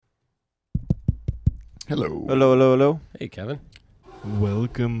Hello. Hello, hello, hello. Hey, Kevin.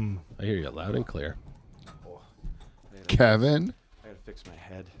 Welcome. I hear you loud and clear. Kevin? I gotta fix my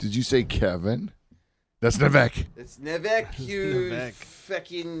head. Did you say Kevin? That's Nevek. It's Nevek, you Nevek.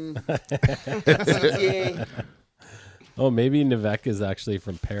 fucking... Oh, maybe Nevek is actually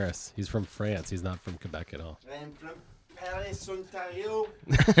from Paris. He's from France. He's not from Quebec at all. I'm from Paris, Ontario.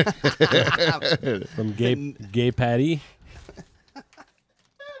 From Gay Patty.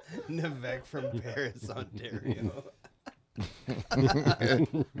 Nevek from Paris, Ontario.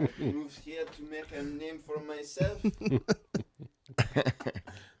 Moved here to make a name for myself.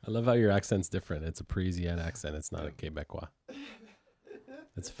 I love how your accent's different. It's a Parisian accent. It's not a Quebecois.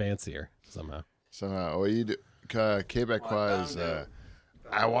 It's fancier somehow. Somehow, what you do? Quebecois is,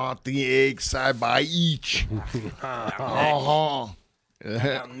 I want the egg side by each.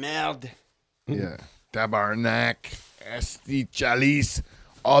 Merde. Yeah. Tabarnak, Esti Chalice,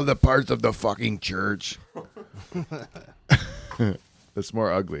 all the parts of the fucking church. That's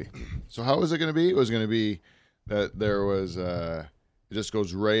more ugly. So how was it going to be? It was going to be that there was, it just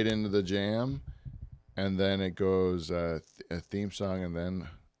goes right into the jam, and then it goes a theme song, and then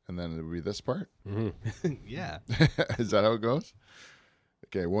it would be this part. Mm-hmm. Yeah. Is that how it goes?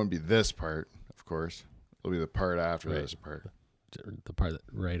 Okay, it won't be this part, of course. It'll be the part after Right. this part. The part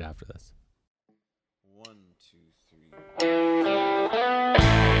right after this. 1, 2, 3.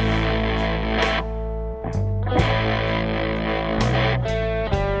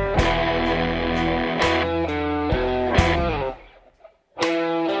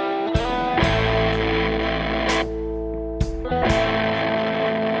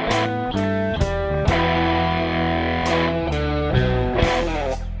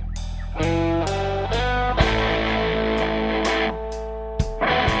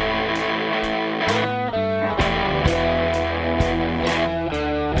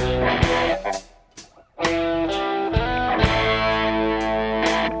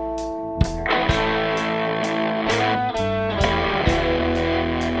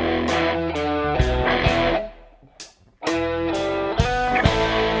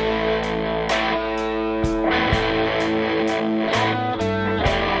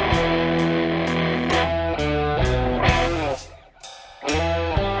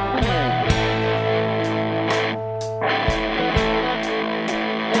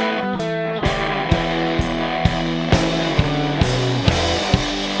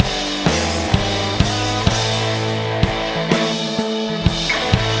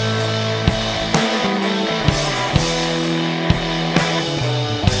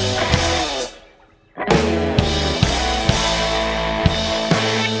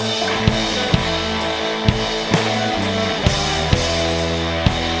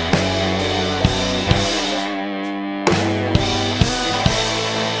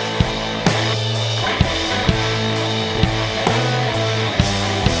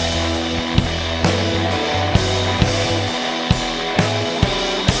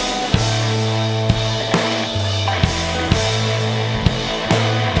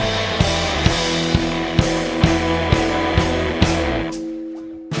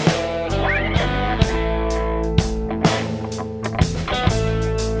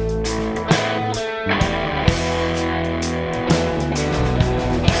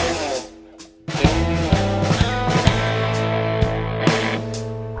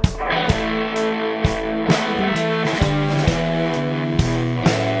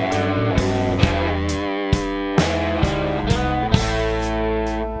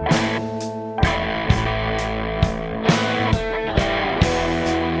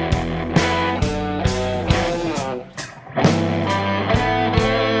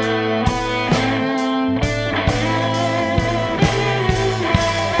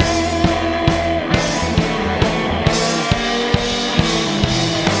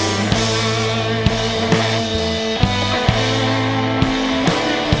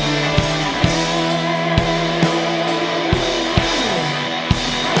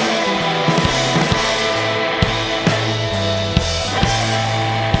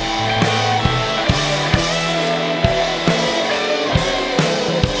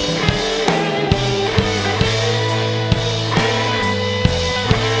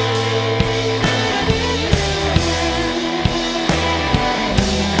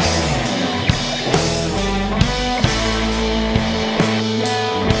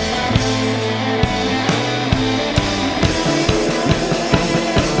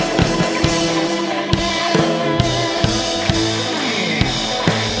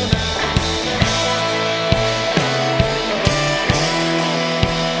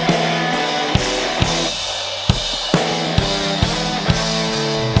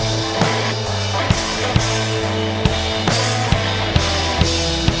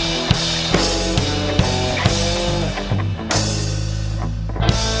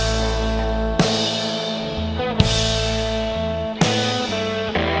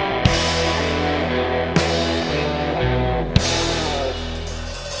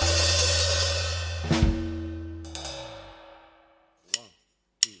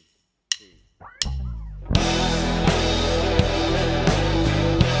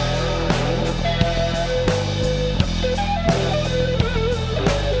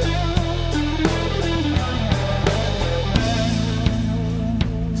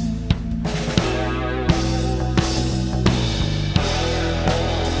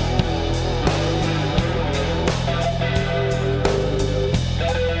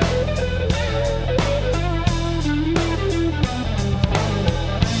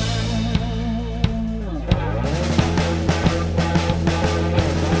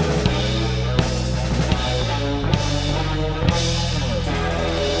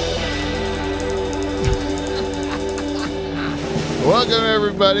 Welcome,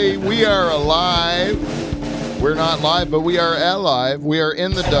 everybody. We are alive. We're not live, but we are alive. We are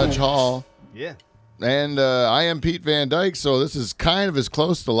in the Dutch Hall. Yeah. And I am Pete Van Dyke, so this is kind of as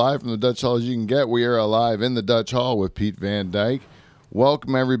close to live from the Dutch Hall as you can get. We are alive in the Dutch Hall with Pete Van Dyke.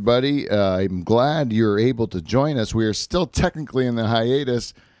 Welcome, everybody. I'm glad you're able to join us. We are still technically in the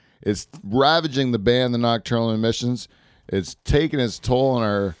hiatus. It's ravaging the band, the Nocturnal Emissions. It's taking its toll on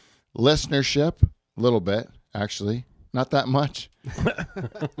our listenership, a little bit, actually. Not that much.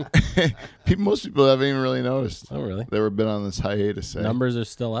 Most people haven't even really noticed. Oh, really? They've been on this hiatus. Numbers are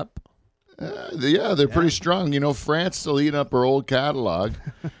still up. Yeah, they're pretty strong. You know, France still eating up our old catalog,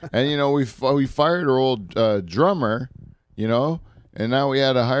 and you know we fired our old drummer. You know, and now we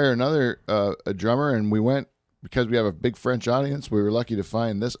had to hire another a drummer, and we went because we have a big French audience. We were lucky to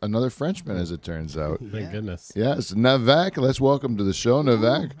find another Frenchman, as it turns out. Thank goodness. Yes, Navak. Let's welcome to the show,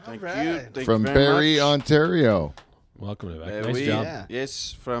 Navak Thank Thank from you very Barrie, much. Ontario. Welcome to back. Nice Oui, job. Yeah.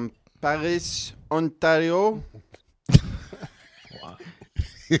 Yes, from Paris, Ontario.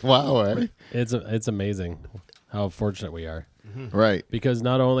 Wow, eh? It's amazing how fortunate we are, Right. because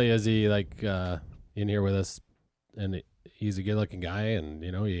not only is he like in here with us, and he's a good-looking guy, and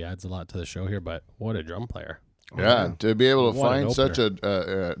you know he adds a lot to the show here. But what a drum player! Yeah, to be able to What an find such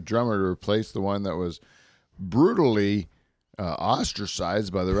a drummer to replace the one that was brutally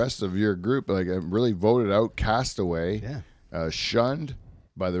ostracized by the rest of your group, like really voted out, cast away, shunned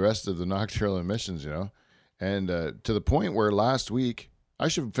by the rest of the Nocturnal Emissions, you know, and to the point where last week, I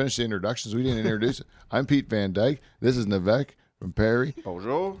should finish the introductions. We didn't introduce it. I'm Pete Van Dyke. This is Navek from Perry.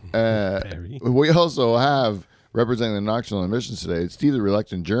 Bonjour. Perry. We also have, representing the Nocturnal Emissions today, Steve the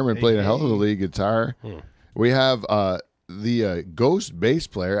Reluctant German, played a hell of a lead guitar. We have the ghost bass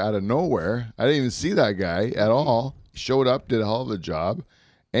player out of nowhere. I didn't even see that guy at all. Showed up, did a hell of a job.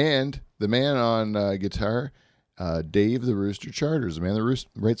 And the man on guitar, Dave the Rooster Charters, the man that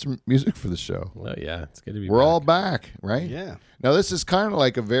writes some music for the show. Oh yeah, it's good to be. We're back. all back, right? Yeah. Now, this is kind of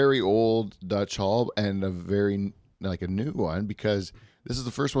like a very old Dutch Hall and a very, like a new one, because this is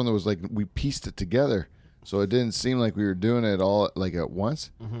the first one that was like, we pieced it together. So it didn't seem like we were doing it all like at once.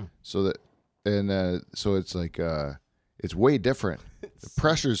 So that, and so it's like, it's way different. The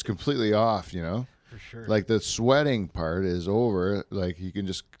pressure is completely off, you know? For sure. Like the sweating part is over. Like you can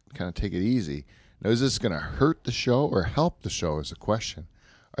just kind of take it easy. Now, is this going to hurt the show or help the show is the question.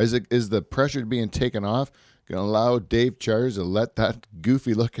 Is the pressure being taken off going to allow Dave Charters to let that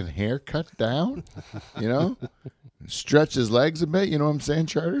goofy looking hair cut down? You know? Stretch his legs a bit. You know what I'm saying,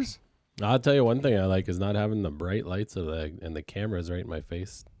 Charters? I'll tell you one thing I like is not having the bright lights and the cameras right in my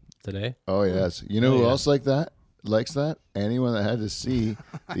face today. Oh, yes. You know Oh, who yeah. else likes that? Anyone that had to see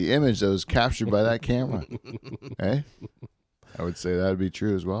the image that was captured by that camera. Eh? I would say that would be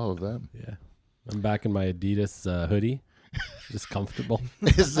true as well of them. Yeah, I'm back in my Adidas hoodie, just comfortable.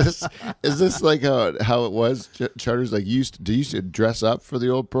 Is this like how it was, Charters? Like you used to dress up for the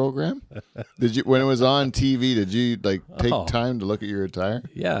old program? Did you, when it was on TV? Did you like take Oh. time to look at your attire?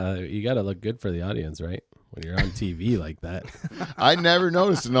 Yeah, you got to look good for the audience, right? When you're on TV like that. I never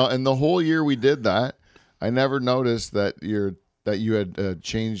noticed. In the whole year we did that, I never noticed that you had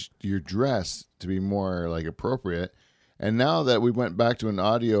changed your dress to be more like appropriate. And now that we went back to an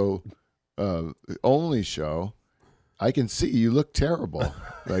audio only show, I can see you look terrible.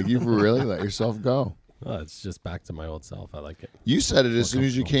 Like you've really let yourself go. Oh, it's just back to my old self. I like it. You said it as soon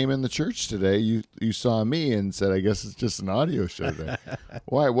as you comfortable. came in the church today. You saw me and said, "I guess it's just an audio show today."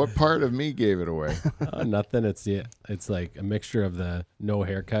 Why? What part of me gave it away? Oh, nothing. It's like a mixture of the no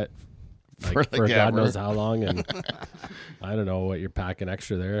haircut For like the for God camera. knows how long, and I don't know what you're packing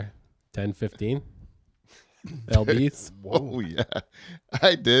extra there. 10, 15 lbs. Oh yeah,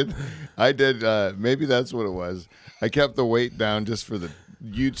 I did. Maybe that's what it was. I kept the weight down just for the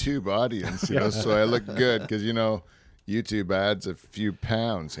YouTube audience, you know, so I look good because you know YouTube adds a few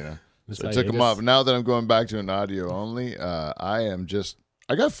pounds, you know. So I took them off. Now that I'm going back to an audio only, I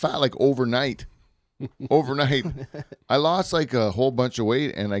got fat like overnight. Overnight, I lost like a whole bunch of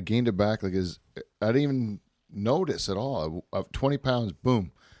weight and I gained it back like I didn't even notice at all. 20 pounds,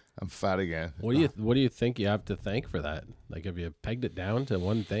 boom, I'm fat again. What do you think you have to thank for that? Like, have you pegged it down to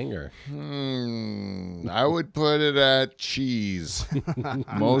one thing, or? I would put it at cheese,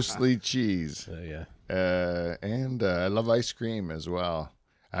 mostly cheese. Yeah, And I love ice cream as well.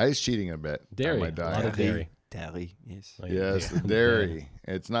 I was cheating a bit dairy. on my A diet. lot of dairy. Dairy, yes. Like, Yes, yeah. the dairy.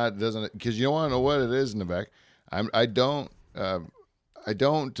 It's not doesn't because you don't want to know what it is in the back. I don't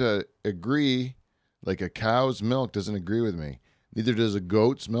agree. Like a cow's milk doesn't agree with me. Neither does a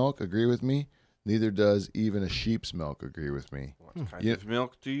goat's milk agree with me. Neither does even a sheep's milk agree with me. What kind of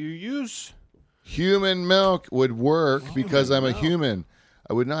milk do you use? Human milk would work because I'm a human.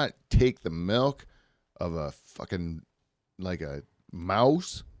 I would not take the milk of a fucking like a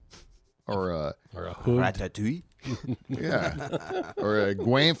mouse or a hood. Ratatouille. yeah or a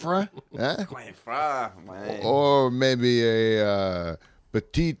guinfra, eh? Ouais. Or maybe a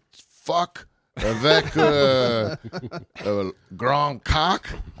petite fuck avec a grand cock,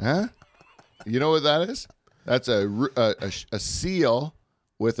 huh? You know what that is? That's a seal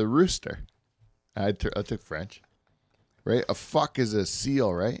with a rooster. I took French, right? A fuck is a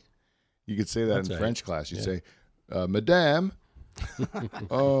seal, right? You could say that That's in right. French class. You say, Madame.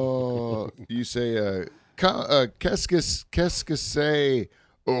 Oh, you say, qu'est-ce que c'est?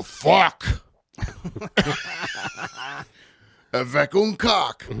 Oh, fuck. Avec un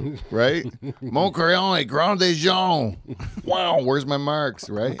coq, right? Mon crayon est grand et jaune. Wow, where's my marks,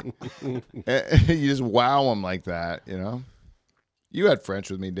 right? You just wow them like that, you know? You had French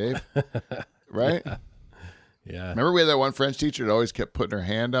with me, Dave, right? Yeah. Remember we had that one French teacher that always kept putting her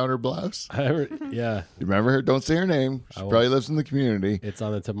hand down her blouse? Yeah. You remember her? Don't say her name. She probably lives in the community. It's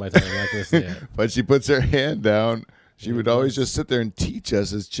on the tip of my tongue. I'm not going to say it. But she puts her hand down. She would always just sit there and teach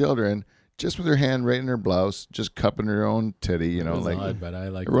us as children, just with her hand right in her blouse, just cupping her own titty, you know, It was like odd, but I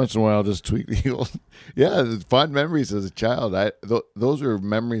like every once in a while, just tweak the old. Yeah, the fond memories as a child. Those are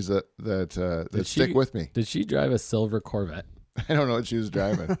memories that stick with me. Did she drive a silver Corvette? I don't know what she was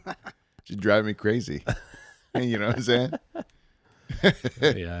driving. She'd drive me crazy. You know what I'm saying?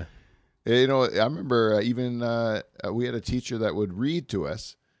 Yeah. You know, I remember even we had a teacher that would read to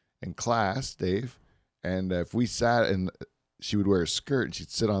us in class, Dave, and if we sat and she would wear a skirt and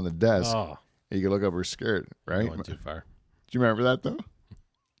she'd sit on the desk. Oh, And you could look up her skirt, right? going too far. Do you remember that though?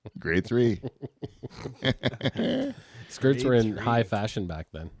 Grade 3. Skirts were in high fashion back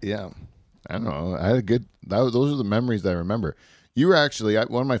then. Yeah. I don't know. I had a good. Those are the memories that I remember. You were actually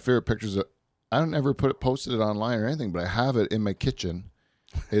one of my favorite pictures. I don't ever posted it online or anything, but I have it in my kitchen.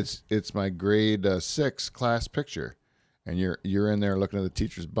 It's my grade 6 class picture, and you're in there looking at the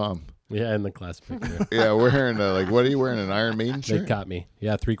teacher's bum. Yeah, in the class picture. Yeah, wearing like what are you wearing? An Iron Maiden They shirt? caught me.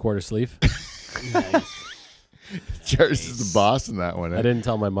 Yeah, 3/4 sleeve. Charles is the boss in that one. Eh? I didn't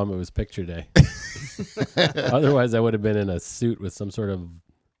tell my mom it was picture day. Otherwise, I would have been in a suit with some sort of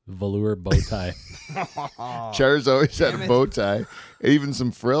velour bow tie. Charles always had a bow tie, even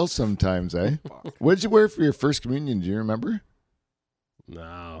some frills sometimes. Eh? What did you wear for your first communion? Do you remember?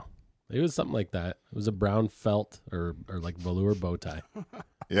 No, it was something like that. It was a brown felt or like velour bow tie.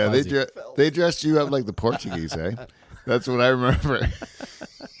 Yeah, they dressed you up like the Portuguese, eh? That's what I remember.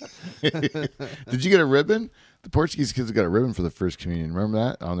 Did you get a ribbon? The Portuguese kids got a ribbon for the first communion. Remember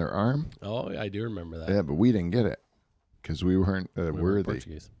that on their arm? Oh, I do remember that. Yeah, but we didn't get it because we weren't We were worthy.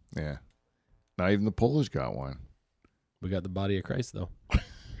 Portuguese. Yeah, not even the Polish got one. We got the body of Christ though.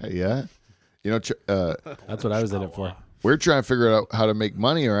 Yeah, you know, That's what I was in it for. we're trying to figure out how to make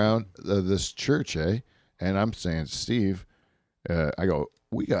money around this church, eh? And I'm saying, Steve, I go,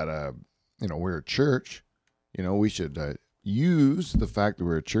 we gotta, we're a church. We should use the fact that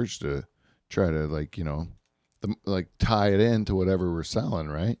we're a church to try to tie it into whatever we're selling,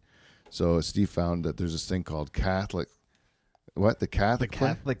 right? So Steve found that there's this thing called Catholic. What? The Catholic?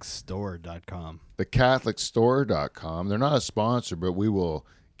 TheCatholicStore.com. The CatholicStore.com. They're not a sponsor, but we will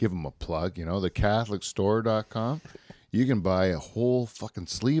give them a plug. The CatholicStore.com. You can buy a whole fucking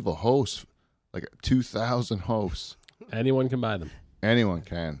sleeve of hosts, like 2,000 hosts. Anyone can buy them. Anyone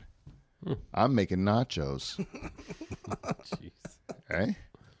can. I'm making nachos. Jeez. Okay?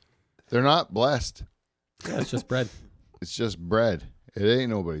 They're not blessed. Yeah, it's just bread. It's just bread. It ain't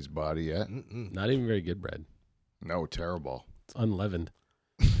nobody's body yet. Not even very good bread. No, terrible. It's unleavened.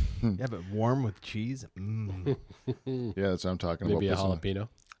 Yeah, but warm with cheese. Mm. Yeah, that's what I'm talking Maybe a about. jalapeno.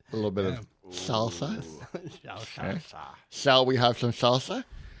 A little bit of salsa. Salsa. Shall we have some salsa?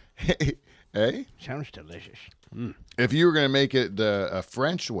 Hey? Sounds delicious. If you were going to make it the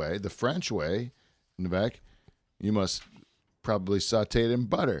French way, in the back, you must probably saute it in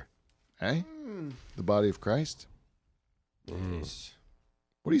butter. Eh? The body of Christ. Yes.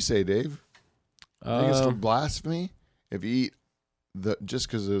 What do you say, Dave? I think it's blasphemy if you eat just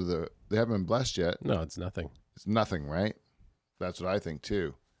because they haven't been blessed yet. No, it's nothing. It's nothing, right? That's what I think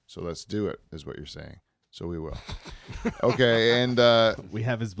too. So let's do it, is what you're saying. So we will. Okay, and We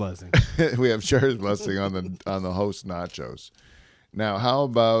have his blessing. we have Cher's blessing on the host nachos. Now, how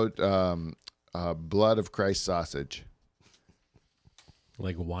about blood of Christ sausage?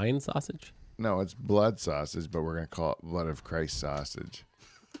 Like wine sausage? No, it's blood sausage, but we're gonna call it blood of Christ sausage.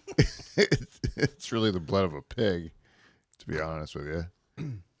 It's really the blood of a pig, to be honest with you.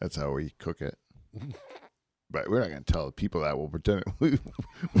 That's how we cook it. But we're not going to tell the people that. We'll pretend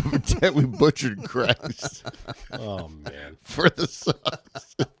we butchered Christ Oh man, for the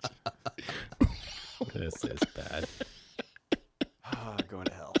sauce. this is bad. Going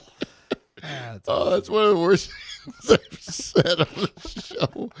to hell. That's one of the worst things I've said on the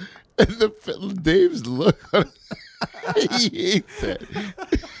show. And Dave's look on he hates it.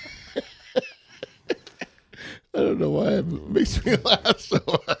 I don't know why it makes me laugh so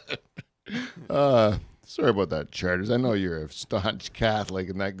hard. Sorry about that, Charters. I know you're a staunch Catholic,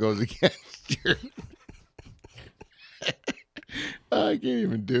 and that goes against your. I can't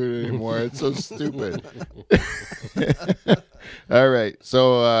even do it anymore. It's so stupid. All right.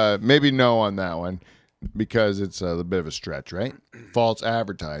 So maybe no on that one because it's a bit of a stretch, right? False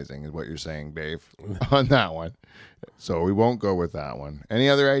advertising is what you're saying, Dave, on that one. So we won't go with that one. Any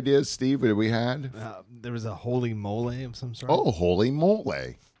other ideas, Steve, that we had? There was a holy mole of some sort. Oh, holy mole.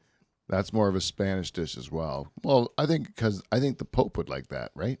 That's more of a Spanish dish as well. Well, I think the Pope would like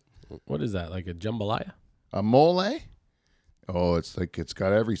that, right? What is that? Like a jambalaya? A mole? Oh, it's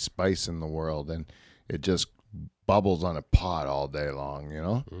got every spice in the world, and it just bubbles on a pot all day long, you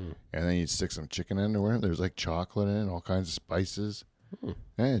know? Mm. And then you stick some chicken in there. There's like chocolate in it, all kinds of spices.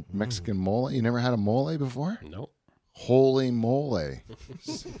 Hey, Mexican mole. You never had a mole before? Nope. Holy mole.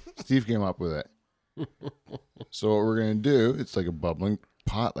 Steve came up with it. So what we're going to do, it's like a bubbling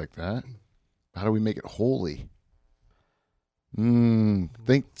pot like that. How do we make it holy?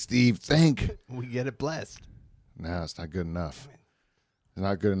 Think, Steve, think. We get it blessed. No, it's not good enough. It's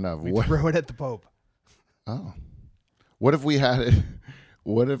not good enough. We throw it at the Pope. Oh. What if we had it?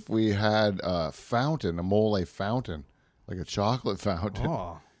 What if we had a fountain, a mole fountain, like a chocolate fountain,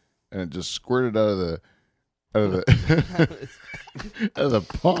 and it just squirted out of the out of the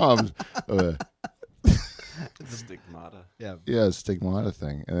palms of the Stigmata. yeah, stigmata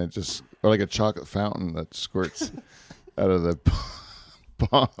thing, and it just or like a chocolate fountain that squirts out of the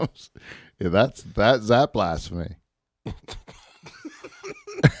palms. Yeah, that's blasphemy.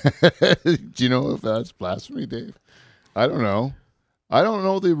 Do you know if that's blasphemy, Dave? I don't know. I don't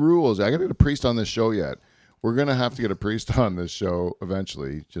know the rules. I got to get a priest on this show yet. We're gonna have to get a priest on this show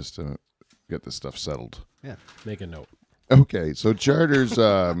eventually, just to get this stuff settled. Yeah, make a note. Okay, so Charters.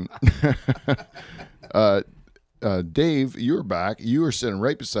 Dave, you're back. You were sitting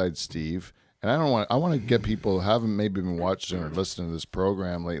right beside Steve, and I want to get people who haven't maybe been watching or listening to this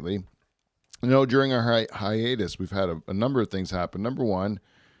program lately. You know, during our hiatus, we've had a number of things happen. Number one,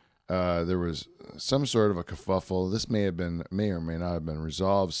 there was some sort of a kerfuffle. This may or may not have been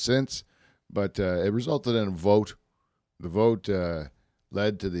resolved since, but it resulted in a vote. The vote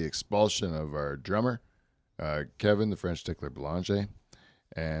led to the expulsion of our drummer, Kevin, the French tickler Boulanger,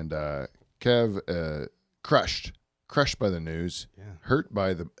 and Kev crushed by the news, hurt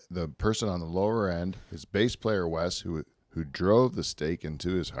by the person on the lower end, his bass player Wes, who drove the stake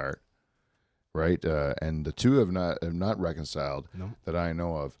into his heart. Right, and the two have not reconciled that I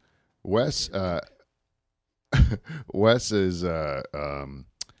know of. Wes is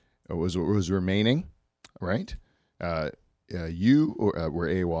was remaining, right? You were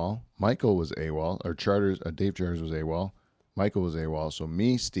AWOL. Michael was AWOL. Or Charters, Dave Charters was AWOL. Michael was AWOL. So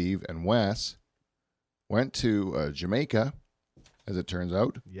me, Steve, and Wes went to Jamaica, as it turns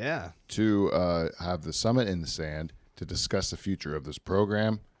out. Yeah. To have the summit in the sand to discuss the future of this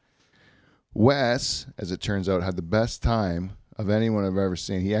program. Wes, as it turns out, had the best time of anyone I've ever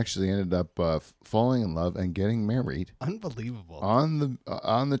seen. He actually ended up falling in love and getting married. Unbelievable. On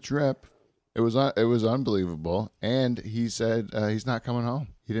the trip. It was unbelievable. And he said he's not coming home.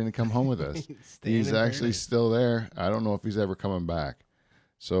 He didn't come home with us. He's actually still there. I don't know if he's ever coming back.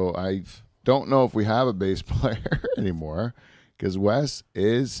 So I don't know if we have a bass player anymore because Wes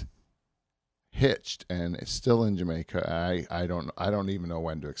is hitched and is still in Jamaica. I don't even know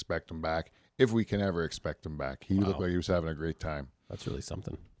when to expect him back. If we can ever expect him back. He looked like he was having a great time. That's really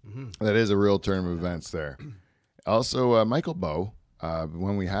something. Mm-hmm. That is a real turn of events there. Also, Michael Bowe,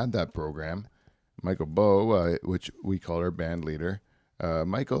 when we had that program, Michael Bowe, which we call our band leader,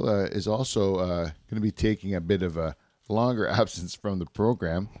 Michael is also going to be taking a bit of a longer absence from the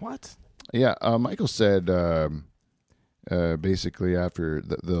program. What? Yeah, Michael said basically after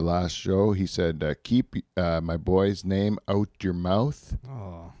the last show, he said, keep my boy's name out your mouth.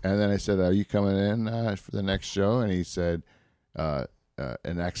 Oh. And then I said, are you coming in for the next show? And he said, an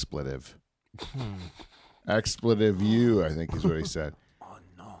expletive. Expletive you, I think is what he said. Oh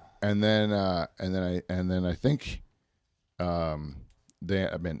no. And then I think I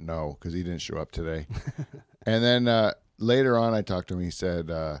meant no, because he didn't show up today. And then later on I talked to him, he said,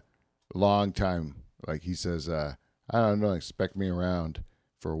 long time. Like he says, I don't expect me around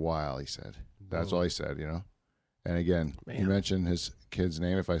for a while, he said. That's all he said, you know. And again, Man. you mentioned his kid's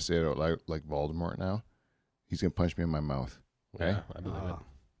name. If I say it out loud, like Voldemort now, he's going to punch me in my mouth. Okay? Yeah, I believe it.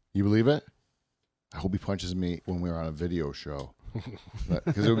 You believe it? I hope he punches me when we're on a video show.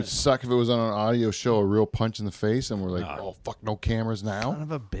 Because it would suck if it was on an audio show, a real punch in the face, and we're like, oh, fuck, no cameras now? Son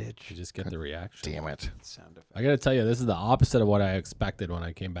of a bitch. You just get the reaction. Damn it. Sound effect. I got to tell you, this is the opposite of what I expected when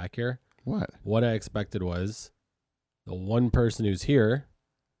I came back here. What? What I expected was the one person who's here,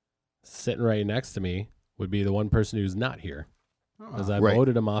 sitting right next to me, would be the one person who's not here. Because I Right.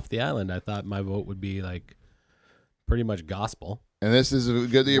 voted him off the island. I thought my vote would be like pretty much gospel. And this is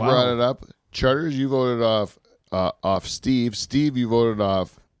good that you brought it up. Charters, you voted off Steve. Steve, you voted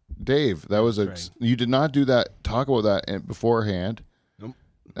off Dave. That was That's you did not do that. Talk about that beforehand. Nope.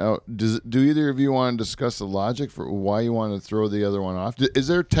 Now, do either of you want to discuss the logic for why you want to throw the other one off? Is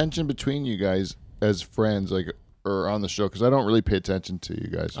there tension between you guys as friends, like, or on the show? Because I don't really pay attention to you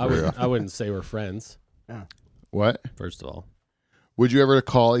guys. I wouldn't say we're friends, What? first of all. Would you ever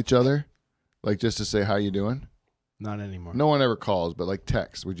call each other, like just to say how you doing? Not anymore. No one ever calls, but like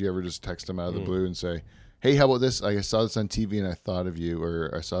text. Would you ever just text them out of the blue and say, hey, how about this? I saw this on TV and I thought of you,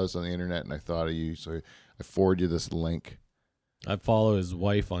 or I saw this on the internet and I thought of you, so I forward you this link. I follow his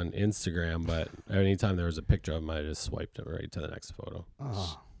wife on Instagram, but anytime there was a picture of him, I just swiped it right to the next photo.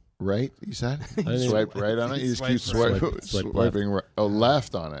 Oh. Right? You said? I didn't Swipe right on it? You just keep Swipe left. swiping right,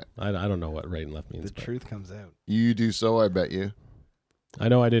 left on it. I don't know what right and left The means. but truth comes out. You do so, I bet you. I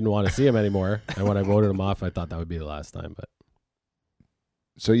know I didn't want to see him anymore, and when I voted him off, I thought that would be the last time. But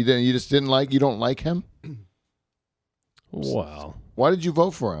So you just didn't like, you don't like him? wow, Why did you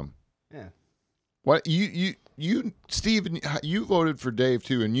vote for him? Yeah. What you Steve, you voted for Dave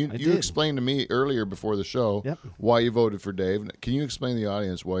too, and you did. explained to me earlier before the show Yep. why you voted for Dave. Can you explain to the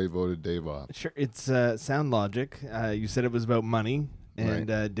audience why you voted Dave off? Sure. It's sound logic. You said it was about money, and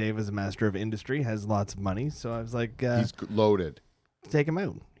Dave is a master of industry, has lots of money. So I was like, He's loaded, take him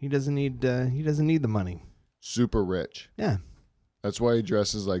out. He doesn't need the money. super rich. Yeah. That's why he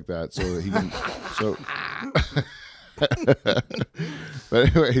dresses like that, so that he can. So, but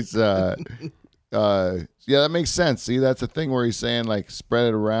anyways, yeah, that makes sense. See, that's the thing where he's saying like spread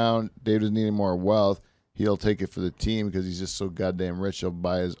it around. Dave doesn't need more wealth. He'll take it for the team because he's just so goddamn rich. He'll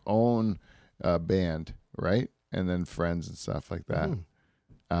buy his own band, right, and then friends and stuff like that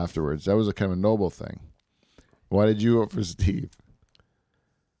afterwards. That was a kind of a noble thing. Why did you vote for Steve?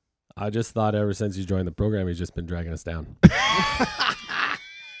 I just thought ever since he's joined the program, he's just been dragging us down.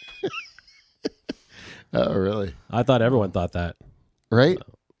 Oh, really? I thought everyone thought that. Right?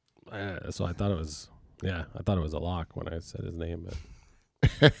 So I thought it was, I thought it was a lock when I said his name,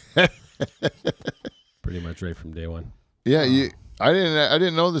 but pretty much right from day one. Yeah, I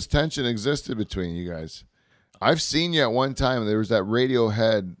didn't know this tension existed between you guys. I've seen you at one time. There was that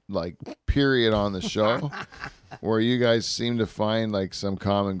Radiohead like period on the show where you guys seemed to find like some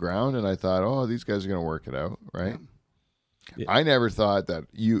common ground, and I thought, oh, these guys are gonna work it out, right? Yeah. I never thought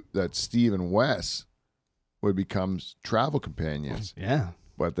that Steve and Wes would become travel companions, Yeah.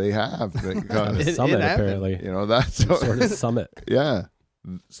 but they have. On Because, a summit, happened. apparently. you know, that's Sort of summit. yeah.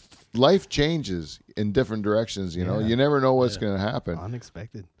 Life changes in different directions. You know, Yeah. you never know what's Yeah. gonna happen.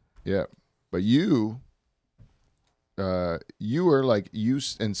 Unexpected. Yeah, but you were like you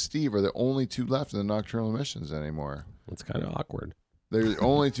and Steve are the only two left in the Nocturnal Emissions anymore. It's kind of awkward. They're the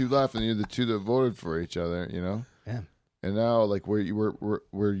only two left, and you're the two that voted for each other. You know. Yeah. And now, like, where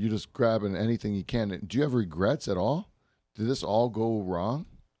you just grabbing anything you can. Do you have regrets at all? Did this all go wrong?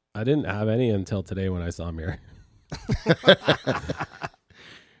 I didn't have any until today when I saw him here.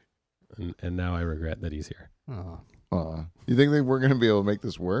 and now I regret that he's here. Oh, You think we're going to be able to make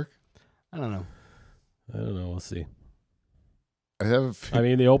this work? I don't know. I don't know. We'll see. I have. I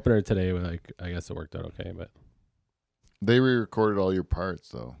mean, the opener today, like, I guess it worked out okay, but They re-recorded all your parts,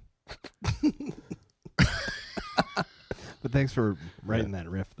 though. But thanks for writing that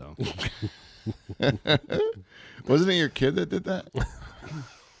riff, though. Wasn't it your kid that did that?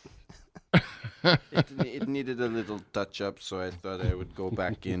 It needed a little touch up, so I thought I would go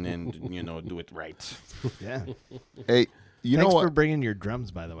back in and do it right. Yeah. Hey, you Thanks know what? for bringing your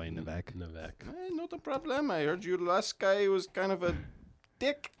drums, by the way, Nivek. Nivek. Not a problem. I heard you last guy was kind of a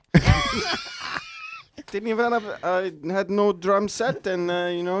dick. Didn't even had no drum set, and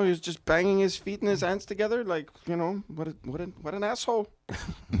he was just banging his feet and his hands together, like what an asshole.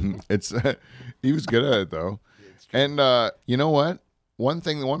 It's he was good at it though, and you know what? One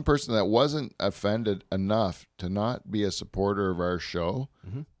person that wasn't offended enough to not be a supporter of our show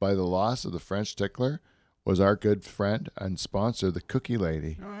by the loss of the French tickler was our good friend and sponsor, the Cookie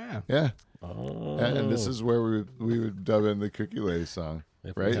Lady. Oh, yeah. Yeah, Oh. and this is where we would dub in the Cookie Lady song,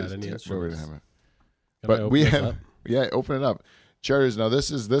 If right? we had any Where we'd instruments. have it. But we have, open it up. Charters. Now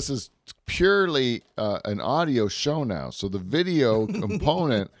this is purely an audio show now. So the video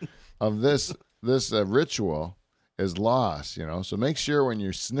component of this ritual is lost. So make sure when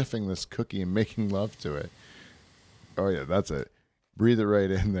you're sniffing this cookie and making love to it. Oh yeah, that's it. Breathe it right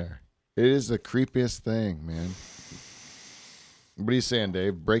in there. It is the creepiest thing, man. What are you saying,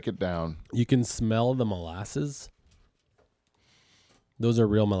 Dave? Break it down. You can smell the molasses. Those are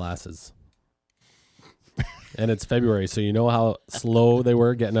real molasses. And it's February, so you know how slow they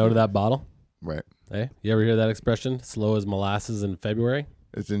were getting out of that bottle? Right. Hey, you ever hear that expression? Slow as molasses in February?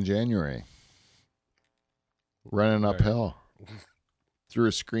 It's in January. Running uphill through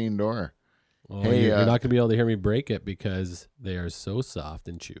a screen door. Well, Hey, you're not going to be able to hear me break it because they are so soft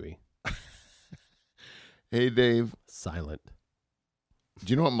and chewy. Hey, Dave. Silent.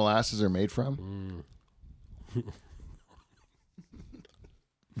 Do you know what molasses are made from? Do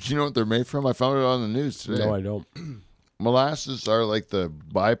you know what they're made from? I found it on the news today. No, I don't. Molasses are like the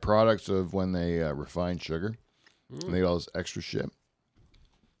byproducts of when they refine sugar. And they get all this extra shit.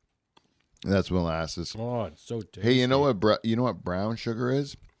 That's molasses. Oh, it's so tasty. Hey, you know what brown sugar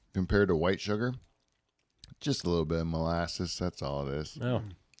is compared to white sugar? Just a little bit of molasses. That's all it is. Oh.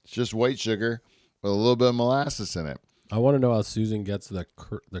 It's just white sugar with a little bit of molasses in it. I want to know how Susan gets the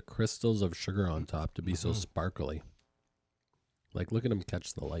crystals of sugar on top to be so sparkly. Like, look at them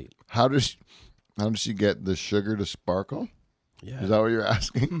catch the light. How does she get the sugar to sparkle? Yeah. Is that what you're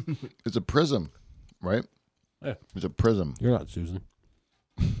asking? It's a prism, right? Yeah. It's a prism. You're not Susan.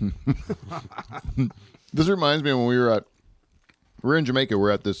 This reminds me of when we're in Jamaica.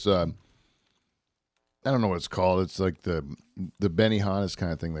 We're at this, I don't know what it's called. It's like the Benihana's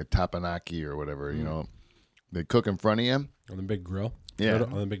kind of thing, the tapanaki or whatever, They cook in front of you. On the big grill? Yeah.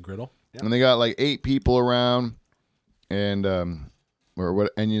 On the big griddle? Yep. And they got like 8 people around. And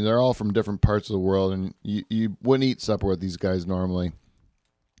they're all from different parts of the world, and you wouldn't eat supper with these guys normally,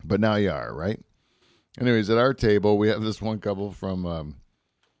 but now you are, right? Anyways, at our table we have this one couple from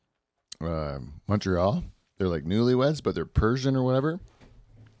Montreal. They're like newlyweds, but they're Persian or whatever.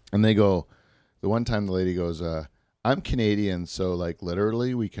 And they go, the one time the lady goes, "I'm Canadian, so like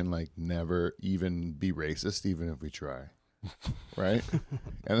literally we can like never even be racist, even if we try," right?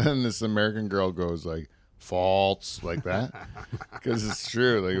 And then this American girl goes like, "False," like that, because it's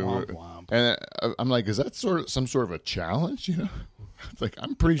true. Like, Womp womp. and I'm like, is that some sort of a challenge? It's like,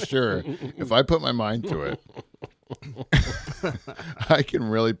 I'm pretty sure if I put my mind to it, I can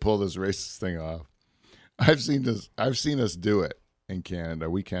really pull this racist thing off. I've seen us do it in Canada.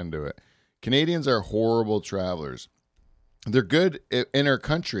 We can do it. Canadians are horrible travelers. They're good in our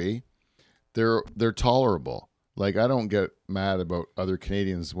country. They're tolerable. Like, I don't get mad about other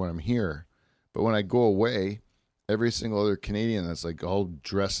Canadians when I'm here. But when I go away, every single other Canadian that's like all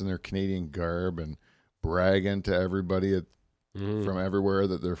dressed in their Canadian garb and bragging to everybody from everywhere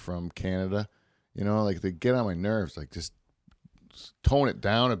that they're from Canada, like they get on my nerves. Like, just tone it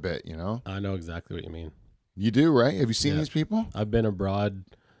down a bit, I know exactly what you mean. You do, right? Have you seen these people? I've been abroad,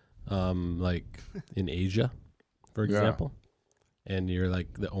 like in Asia, for example, and you're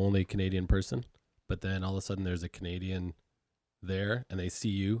like the only Canadian person, but then all of a sudden there's a Canadian there and they see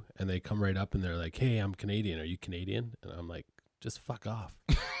you and they come right up and they're like, "Hey, I'm Canadian. Are you Canadian?" And I'm like, "Just fuck off."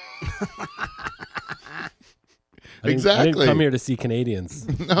 I didn't come here to see Canadians.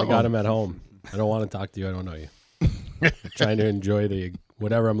 No. I got them at home. I don't want to talk to you. I don't know you. I'm trying to enjoy the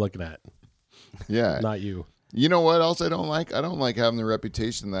whatever I'm looking at. Yeah. Not you. You know what else I don't like? I don't like having the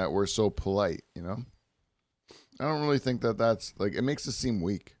reputation that we're so polite, I don't really think that's like, it makes us seem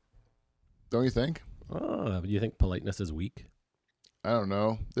weak. Don't you think? Oh, you think politeness is weak? I don't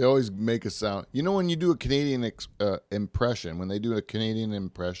know. They always make us sound. When you do a Canadian impression, when they do a Canadian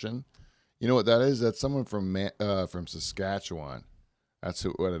impression, you know what that is? That's someone from Saskatchewan. That's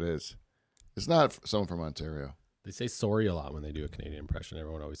what it is. It's not someone from Ontario. They say sorry a lot when they do a Canadian impression.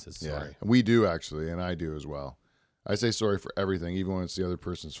 Everyone always says sorry. Yeah, we do actually, and I do as well. I say sorry for everything, even when it's the other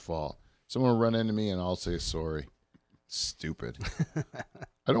person's fault. Someone will run into me and I'll say sorry. Stupid.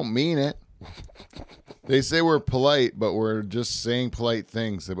 I don't mean it. They say we're polite, but we're just saying polite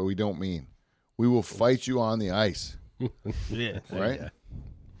things that we don't mean. We will fight you on the ice. Yeah. Right?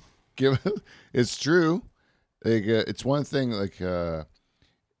 Yeah. It's true. Like, it's one thing. Like,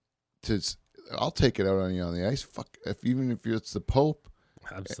 I'll take it out on you on the ice. Fuck, even if it's the Pope.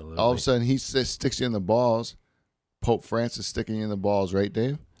 Absolutely. All of a sudden, he sticks you in the balls. Pope Francis sticking you in the balls, right,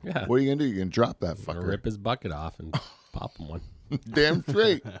 Dave? Yeah. What are you gonna do? You can drop that Or fucker. rip his bucket off and pop him one. Damn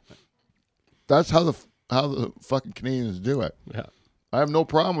straight. That's how the fucking Canadians do it. Yeah. I have no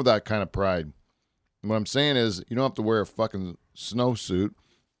problem with that kind of pride. What I'm saying is, you don't have to wear a fucking snowsuit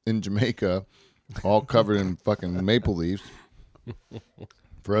in Jamaica all covered in fucking maple leaves,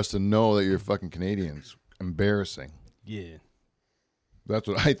 for us to know that you're fucking Canadians. Embarrassing. Yeah. That's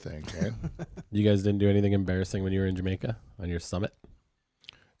what I think. Eh? You guys didn't do anything embarrassing when you were in Jamaica on your summit?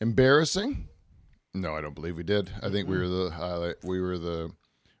 Embarrassing? No, I don't believe we did. I think we were the highlight. We were the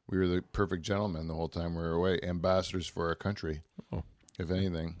perfect gentlemen the whole time we were away. Ambassadors for our country, if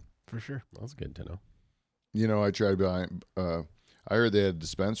anything. For sure. That's good to know. You know, I tried buying. I heard they had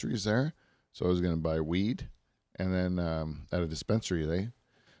dispensaries there, so I was going to buy weed, and then at a dispensary and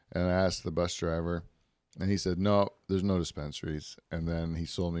I asked the bus driver, and he said, "No, there's no dispensaries." And then he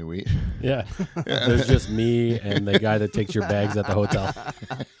sold me weed. Yeah. There's just me and the guy that takes your bags at the hotel.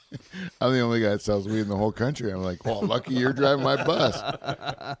 I'm the only guy that sells weed in the whole country. I'm like, well, lucky you're driving my bus.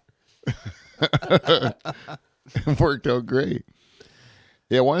 It worked out great.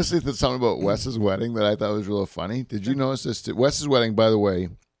 Yeah, I want to say something about Wes's wedding that I thought was real funny. Did you notice this? Wes's wedding, by the way,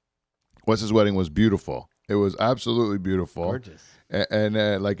 Wes's wedding was beautiful. It was absolutely beautiful. Gorgeous. And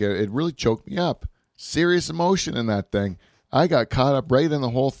it really choked me up. Serious emotion in that thing. I got caught up right in the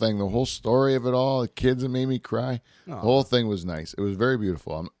whole thing, the whole story of it all. The kids that made me cry. The whole thing was nice. It was very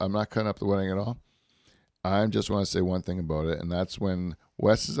beautiful. I'm not cutting up the wedding at all. I just want to say one thing about it, and that's when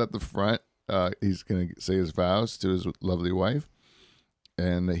Wes is at the front. He's going to say his vows to his lovely wife.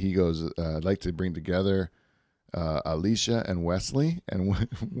 And he goes, I'd like to bring together Alicia and Wesley. And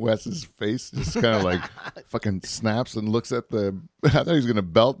Wes's face just kind of like fucking snaps and looks at I thought he was going to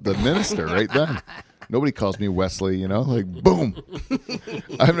belt the minister right then. Nobody calls me Wesley, you know, like boom.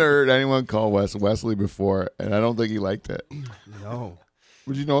 I've never heard anyone call Wesley before, and I don't think he liked it. No.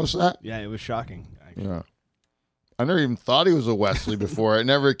 Would you notice that? Yeah, it was shocking. Actually. Yeah. I never even thought he was a Wesley before. It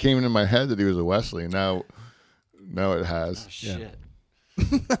never came into my head that he was a Wesley. Now it has. Shit.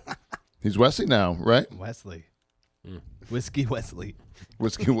 He's Wesley now, right? Wesley. Whiskey Wesley.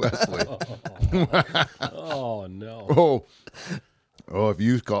 Whiskey Wesley. Oh no.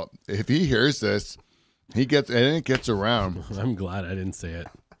 If he hears this, it gets around. I'm glad I didn't say it.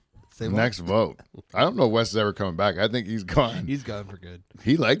 Say what? Next vote. I don't know if Wes is ever coming back. I think he's gone. He's gone for good.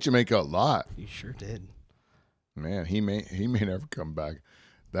 He liked Jamaica a lot. He sure did. Man, he may never come back.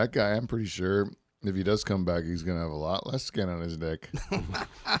 That guy, I'm pretty sure if he does come back, he's gonna have a lot less skin on his dick.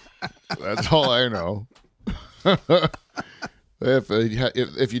 That's all I know.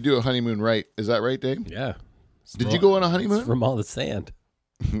 If you do a honeymoon right, is that right, Dave? Yeah. Did you go on a It's honeymoon? from all the sand.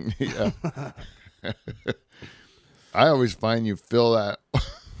 Yeah. I always find you fill that.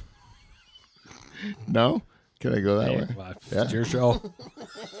 No? Can I go that way? Well, Yeah. it's your show.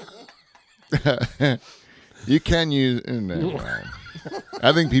 You can use. Never mind.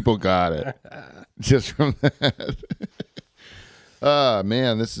 I think people got it just from that.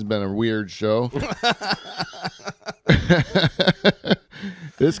 Man, this has been a weird show.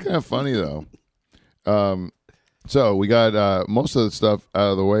 It's kind of funny though. So we got most of the stuff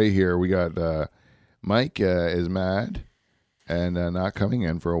out of the way here. We got Mike is mad and not coming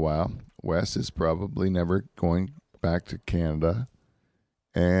in for a while. Wes is probably never going back to Canada.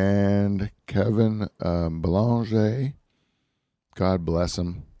 And Kevin Belanger, God bless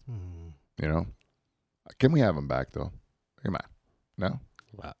him. You know, can we have him back though? Come on, no.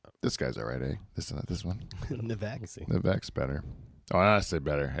 Wow. This guy's all right, eh? This one. Nivek. Let's see. Nivek's better. Oh, I say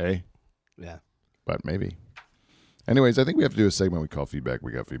better, hey? Yeah. But maybe. Anyways, I think we have to do a segment we call feedback.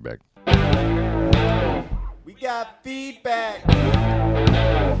 We got feedback. We got feedback.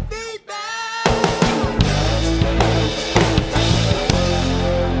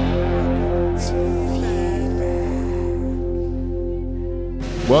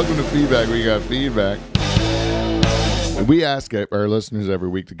 Welcome to feedback. We got feedback. We ask our listeners every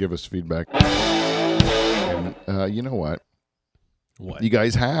week to give us feedback. And you know what? What? You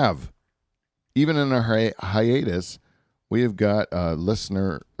guys have. Even in our hiatus, we have got a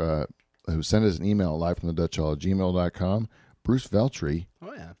listener who sent us an email live from the Dutch Hall at gmail.com. Bruce Veltri.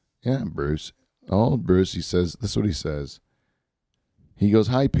 Oh, yeah. Yeah, Bruce. Oh, Bruce, he says, this is what he says. He goes,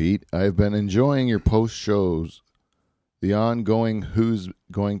 "Hi, Pete. I've been enjoying your post shows. The ongoing who's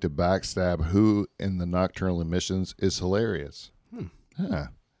going to backstab who in the nocturnal emissions is hilarious." Yeah.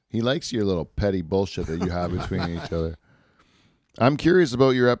 He likes your little petty bullshit that you have between each other. "I'm curious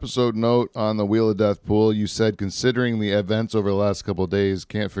about your episode note on the Wheel of Death pool. You said, considering the events over the last couple of days,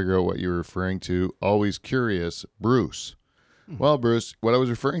 can't figure out what you're referring to. Always curious, Bruce." Well, Bruce, what I was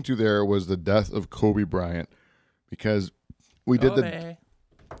referring to there was the death of Kobe Bryant, because we did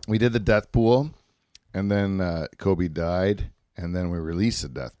the death pool, and then Kobe died, and then we released the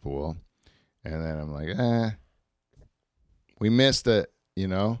death pool, and then I'm like, we missed it, you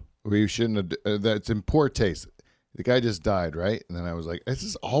know? We shouldn't have. That's in poor taste. The guy just died, right? And then I was like, this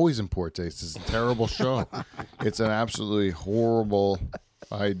is always in poor taste. This is a terrible show. It's an absolutely horrible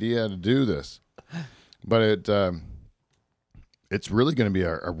idea to do this. But it's really going to be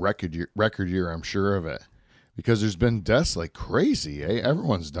a record year, I'm sure of it. Because there's been deaths like crazy, eh?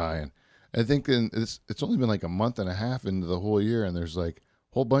 Everyone's dying. I think it's only been like a month and a half into the whole year, and there's like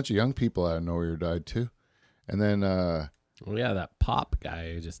a whole bunch of young people out of nowhere died too. And then that pop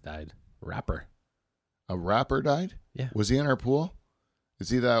guy who just died. Rapper. a rapper died? Yeah. Was he in our pool? Is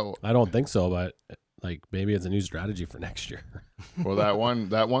he that? I don't think so, but like maybe it's a new strategy for next year. Well, that one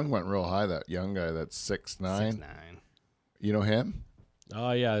went real high. That young guy, that's 6'9". 6'9". You know him?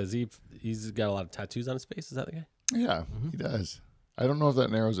 Oh yeah, he's got a lot of tattoos on his face. Is that the guy? Yeah, he does. I don't know if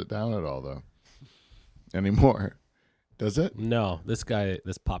that narrows it down at all though. Anymore. Does it? No, this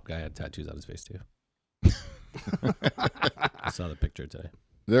pop guy had tattoos on his face too. I saw the picture today.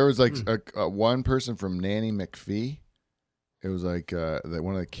 There was like a one person from Nanny McPhee. It was like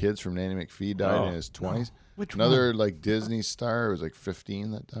one of the kids from Nanny McPhee died in his 20s. No. Which Another one? like Disney star. It was like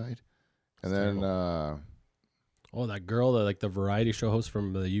 15 that died. And then that girl, the variety show host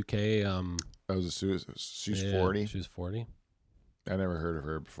from the UK. that was she's 40. She was 40. I never heard of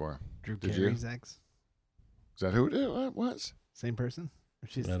her before. Drew Did Carey's ex? Is that who it was? Same person? Or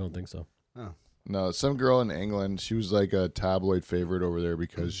she's I don't think so. Oh. No, some girl in England. She was like a tabloid favorite over there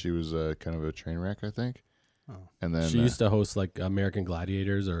because she was kind of a train wreck, I think. Oh. And then She used to host like American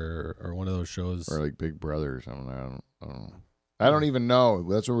Gladiators or one of those shows. or like Big Brother or something. I don't know. I don't even know.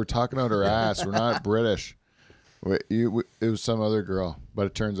 That's what we're talking about her ass. We're not British. It was some other girl, but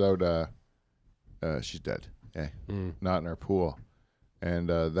it turns out she's dead. Yeah, not in our pool. And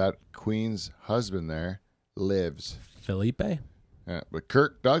that Queen's husband there lives. Felipe? Yeah, but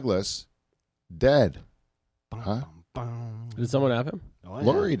Kirk Douglas dead. Huh? Did someone have him? Oh, yeah.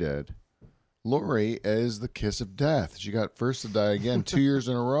 Lori did. Lori is the kiss of death. She got first to die again 2 years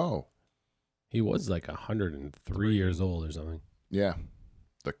in a row. He was like 103 years old or something. Yeah.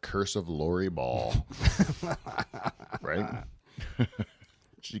 The curse of Lori Ball. Right?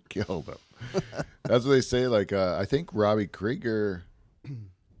 She killed him. That's what they say. Like, I think Robbie Krieger,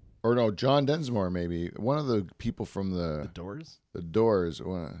 or no, John Densmore, maybe. One of the people from The Doors? the Doors.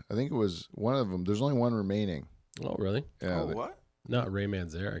 I think it was one of them. There's only one remaining. Oh, really? Yeah. what? Not Ray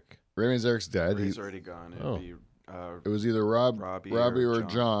Manzarek. Raymond Zarek's dead. He's already gone. It'd Oh. be, It was either Robbie or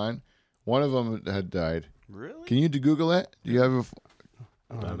John. One of them had died. Really? Can you Google it? Do you have a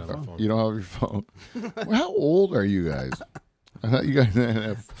I don't have a phone. You don't have your phone. Well, how old are you guys? I thought you guys didn't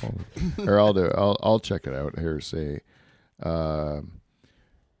have phones. Or I'll do it. I'll check it out here. Say,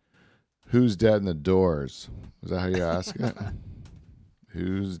 who's dead in the Doors? Is that how you ask it?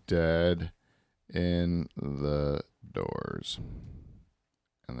 Who's dead in the Doors?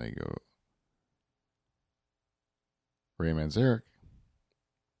 And they go, Ray Manzarek.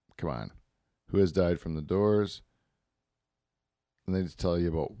 Come on. Who has died from the Doors? And they just tell you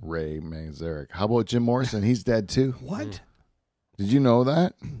about Ray Manzarek. How about Jim Morrison? He's dead too. What? Did you know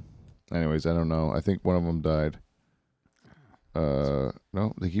that? Anyways, I don't know. I think one of them died.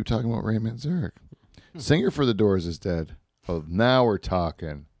 No, they keep talking about Ray Manzarek. Singer for the Doors is dead. Oh, now we're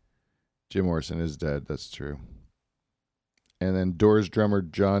talking. Jim Morrison is dead. That's true. And then Doors drummer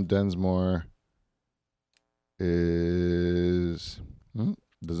John Densmore is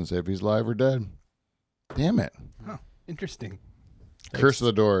doesn't say if he's alive or dead. Damn it. Huh. Interesting. Curse of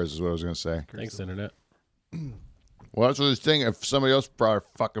the Doors is what I was going to say. Thanks, Internet. Well, that's what I was thinking. If somebody else brought a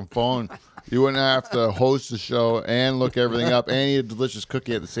fucking phone, you wouldn't have to host the show and look everything up and eat a delicious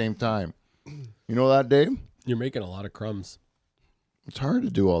cookie at the same time. You know that, Dave? You're making a lot of crumbs. It's hard to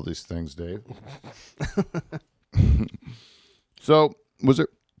do all these things, Dave. So,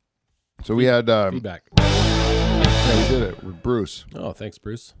 we had... Feedback. Yeah, we did it with Bruce. Oh, thanks,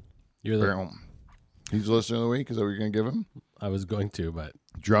 Bruce. You're the. He's the listener of the week. Is that what you're going to give him? I was going to, but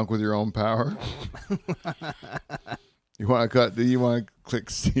Drunk with your own power? You want to click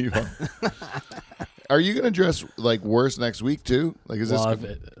Steve? Are you going to dress like worse next week too? Like, is well,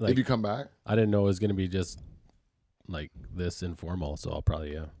 this if you come back? I didn't know it was going to be just like this informal, so I'll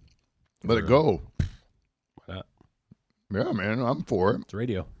probably Let it go. Why not? Yeah, man, I'm for it. It's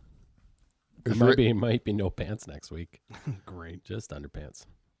radio. It's There might be no pants next week. Great. Just underpants.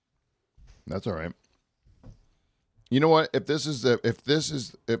 That's all right. You know what? If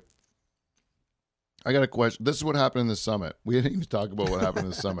I got a question. This is what happened in the summit. We didn't even talk about what happened in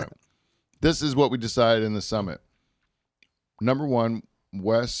the summit. This is what we decided in the summit. Number one,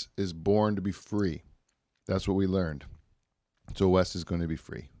 Wes is born to be free. That's what we learned. So Wes is going to be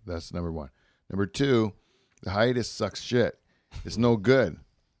free. That's number one. Number two, the hiatus sucks shit. It's no good.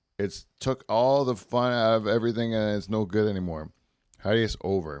 It's took all the fun out of everything, and it's no good anymore. Hiatus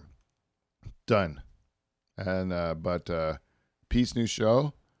over. Done. And but Pete's new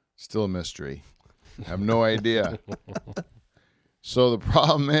show, still a mystery. I have no idea. So the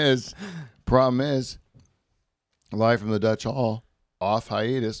problem is, live from the Dutch Hall, off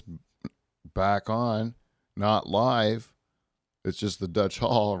hiatus, back on, not live. It's just the Dutch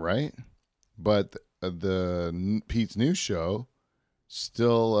Hall, right? But the Pete's new show,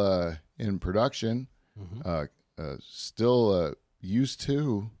 still in production, still used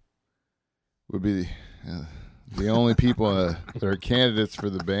to, would be the only people that are candidates for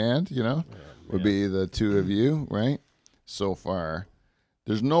the band, would be the two of you, right? So far,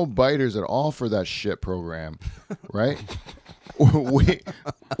 there's no biters at all for that shit program, right?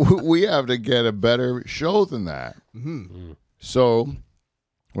 we have to get a better show than that. Mm-hmm. So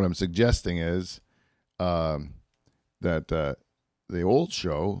what I'm suggesting is that the old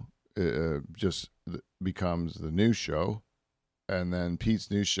show just becomes the new show, and then Pete's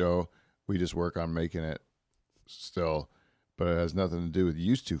new show, we just work on making it still, but it has nothing to do with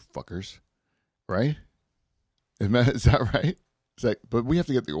used to fuckers, right? Is that right? It's like, but we have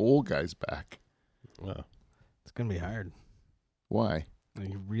to get the old guys back. Wow. It's going to be hard. Why?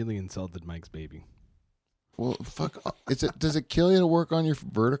 You really insulted Mike's baby. Well, fuck. Does it kill you to work on your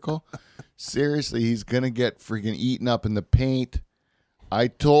vertical? Seriously, he's going to get freaking eaten up in the paint. I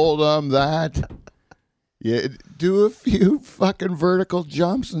told him that. Yeah, do a few fucking vertical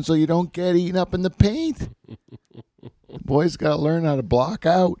jumps and so you don't get eaten up in the paint. The boy's got to learn how to block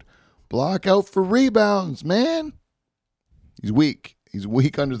out. Block out for rebounds, man. He's weak. He's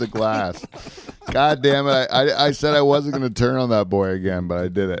weak under the glass. God damn it. I said I wasn't going to turn on that boy again, but I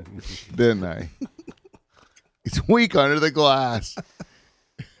did it. Didn't I? He's weak under the glass.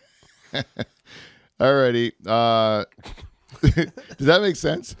 Alrighty. Does that make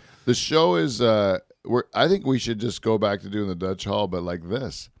sense? The show is, I think we should just go back to doing the Dutch Hall, but like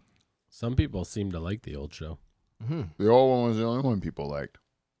this. Some people seem to like the old show. Mm-hmm. The old one was the only one people liked.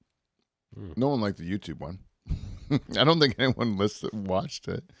 No one liked the YouTube one. I don't think anyone watched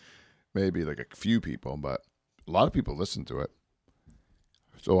it. Maybe like a few people, but a lot of people listened to it.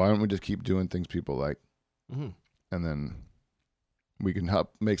 So why don't we just keep doing things people like? Mm-hmm. And then we can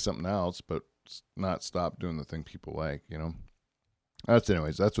help make something else, but not stop doing the thing people like, That's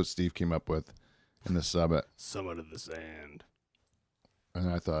what Steve came up with in the summit. Summit of the Sand.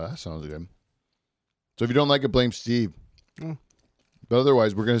 And I thought, that sounds good. So if you don't like it, blame Steve. But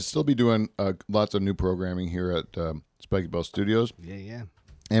otherwise, we're going to still be doing lots of new programming here at Spiky Bell Studios. Yeah.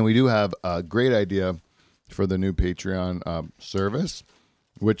 And we do have a great idea for the new Patreon service,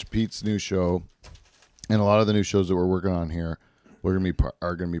 which Pete's new show and a lot of the new shows that we're working on here are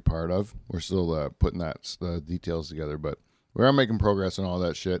going to be part of. We're still putting that details together, but we are making progress on all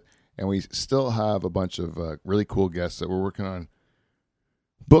that shit. And we still have a bunch of really cool guests that we're working on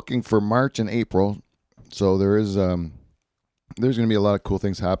booking for March and April. So there's going to be a lot of cool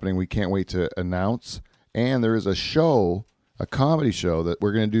things happening. We can't wait to announce. And there is a comedy show that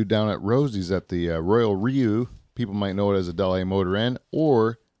we're going to do down at Rosie's at the Royal Rio. People might know it as a Delahaye Motor Inn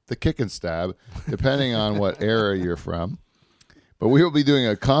or the Kick and Stab, depending on what era you're from. But we will be doing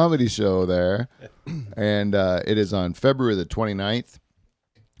a comedy show there. And it is on February the 29th,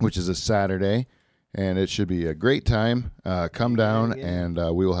 which is a Saturday. And it should be a great time. Come down, and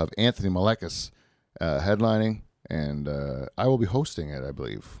we will have Anthony Malekis headlining. And I will be hosting it, I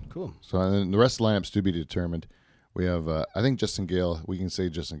believe. Cool. So and the rest of the lineup's to be determined. We have, I think Justin Gale. We can say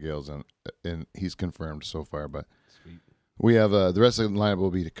Justin Gale's and he's confirmed so far. But sweet. We have the rest of the lineup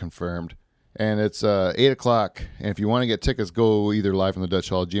will be confirmed, and it's 8:00. And if you want to get tickets, go either live from the Dutch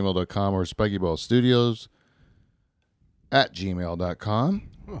Hall @gmail.com or Spiky Ball Studios @gmail.com.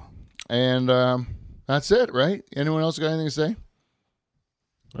 Oh. And that's it, right? Anyone else got anything to say?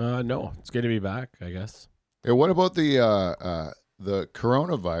 No, it's good to be back, I guess. Yeah, what about the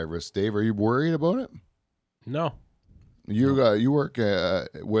coronavirus, Dave? Are you worried about it? No. You work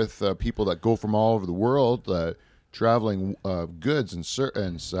with people that go from all over the world, traveling goods and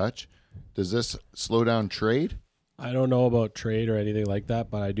such. Does this slow down trade? I don't know about trade or anything like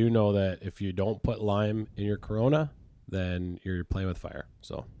that, but I do know that if you don't put lime in your Corona, then you're playing with fire.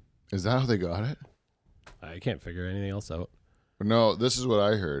 So, is that how they got it? I can't figure anything else out. No, this is what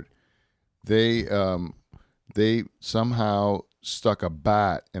I heard. They somehow stuck a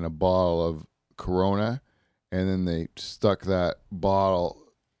bat in a bottle of Corona, and then they stuck that bottle.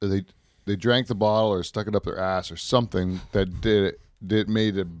 They drank the bottle or stuck it up their ass or something that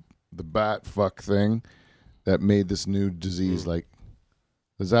made the bat fuck thing that made this new disease. Like,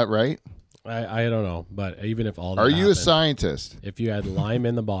 is that right? I don't know, but even if all that Are you a happened, scientist? if you had lime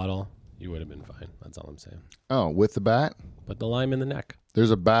in the bottle, you would have been fine. That's all I'm saying. Oh, with the bat? Put the lime in the neck. There's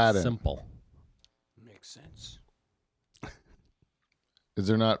a bat in. Simple. Makes sense. Is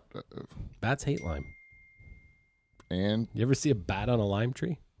there not? Bats hate lime. And You ever see a bat on a lime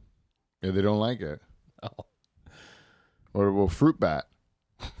tree? yeah, they don't like it. Oh. Or well, fruit bat.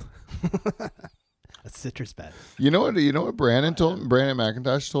 A citrus bat. You know what? You know what Brandon told Brandon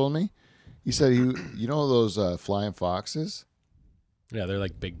McIntosh told me. He said you know those flying foxes. Yeah, they're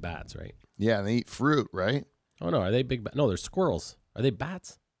like big bats, right? Yeah, and they eat fruit, right? Oh no, are they big bats? No, they're squirrels. Are they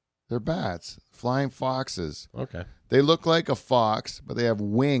bats? They're bats, flying foxes. Okay. They look like a fox, but they have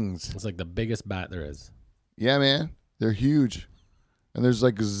wings. It's like the biggest bat there is. Yeah, man, they're huge, and there's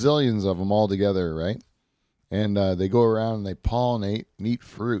like zillions of them all together, right? And they go around and they pollinate and eat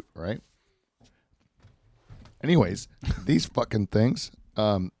fruit, right? Anyways, these fucking things.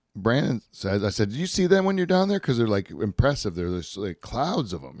 Brandon says, I said, did you see them when you're down there? Because they're like impressive. There's like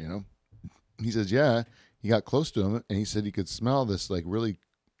clouds of them, you know? He says, yeah. He got close to them and he said he could smell this like really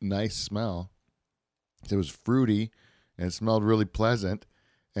nice smell. It was fruity and it smelled really pleasant.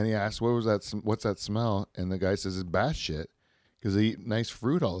 And he asked, what's that smell? And the guy says, it's bat shit because they eat nice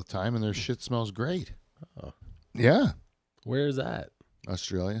fruit all the time and their shit smells great. Oh. Yeah. Where is that?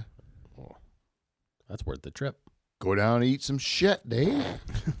 Australia. Oh. That's worth the trip. Go down and eat some shit, Dave.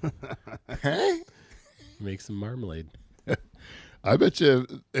 Hey? Make some marmalade. I bet you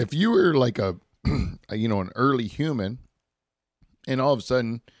if you were like an early human and all of a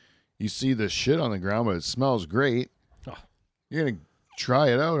sudden you see this shit on the ground, but it smells great, you're going to try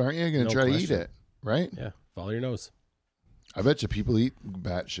it out, aren't you? You're going to try to eat it, right? Yeah. Follow your nose. I bet you people eat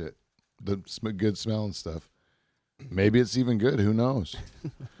bat shit, the good smelling stuff. Maybe it's even good. Who knows?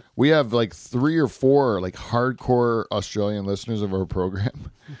 We have like 3 or 4 like hardcore Australian listeners of our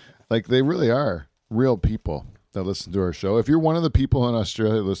program. Like they really are real people that listen to our show. If you're one of the people in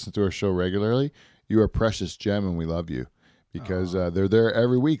Australia that listen to our show regularly, you are a precious gem and we love you because they're there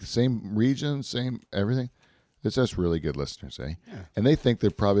every week. Same region, same everything. It's just really good listeners, eh? Yeah. And they think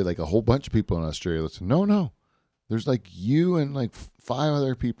they're probably like a whole bunch of people in Australia listen. No. There's like you and like 5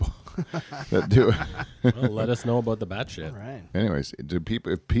 other people that do it. Well, let us know about the bat shit. All right. Anyways,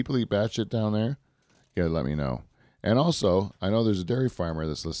 if people eat bat shit down there, you gotta let me know. And also, I know there's a dairy farmer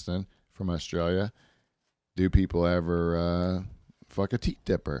that's listening from Australia. Do people ever fuck a teat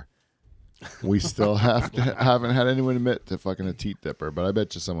dipper? We still haven't had anyone admit to fucking a teat dipper, but I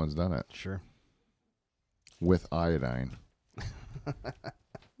bet you someone's done it. Sure. With iodine.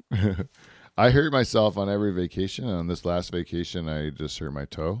 I hurt myself on every vacation. And on this last vacation, I just hurt my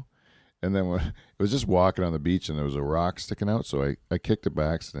toe. And then it was just walking on the beach and there was a rock sticking out. So I kicked it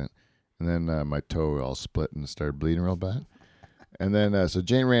by accident. And then my toe all split and started bleeding real bad. And then so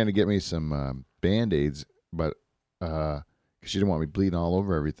Jane ran to get me some Band-Aids, but because she didn't want me bleeding all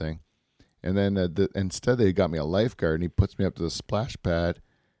over everything. And then instead they got me a lifeguard and he puts me up to the splash pad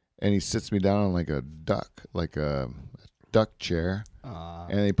and he sits me down on like a duck chair.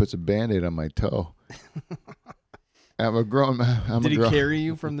 And he puts a Band-Aid on my toe. I'm a grown man. Did he carry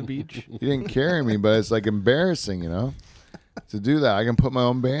you from the beach? He didn't carry me, but it's like embarrassing, to do that. I can put my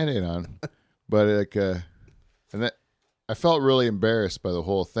own Band-Aid on, but I felt really embarrassed by the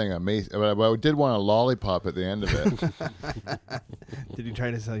whole thing. But I did want a lollipop at the end of it. Did he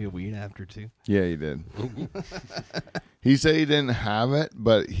try to sell you weed after too? Yeah, he did. He said he didn't have it,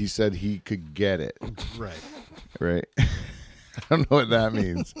 but he said he could get it. Right. I don't know what that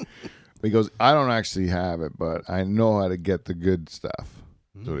means. He goes, I don't actually have it, but I know how to get the good stuff.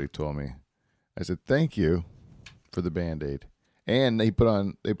 That's what he told me. I said, thank you for the Band-Aid. And they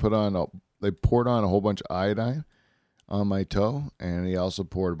poured on a whole bunch of iodine on my toe, and he also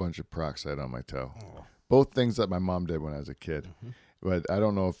poured a bunch of peroxide on my toe. Oh. Both things that my mom did when I was a kid. Mm-hmm. But I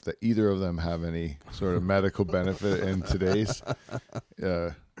don't know if either of them have any sort of medical benefit in today's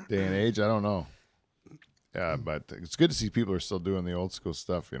day and age. I don't know. Yeah, but it's good to see people are still doing the old school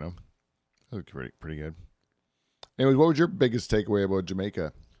stuff, That was pretty good. Anyways, what was your biggest takeaway about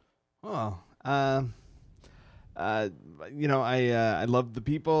Jamaica? Oh, I love the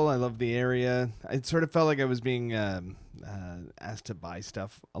people. I love the area. I sort of felt like I was being asked to buy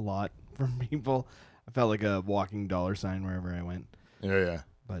stuff a lot from people. I felt like a walking dollar sign wherever I went. Yeah.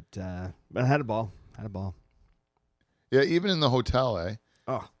 But I had a ball. Yeah, even in the hotel, eh?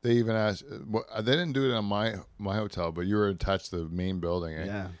 Oh. They even asked. Well, they didn't do it on my hotel, but you were attached to the main building, eh?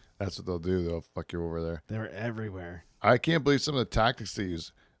 Yeah. That's what they'll do. They'll fuck you over there. They're everywhere. I can't believe some of the tactics they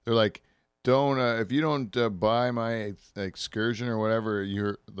use. They're like, don't if you don't buy my excursion or whatever,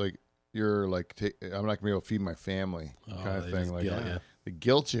 I'm not gonna be able to feed my family, kind of thing. Like, They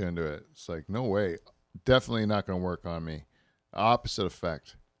guilt you into it. It's like, no way. Definitely not going to work on me. Opposite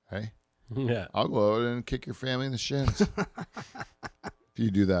effect. Hey, Yeah. I'll go out and kick your family in the shins if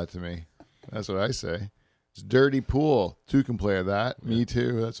you do that to me. That's what I say. It's dirty pool. Two can play at that. Me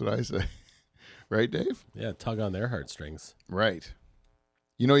too. That's what I say. Right, Dave? Yeah, tug on their heartstrings. Right.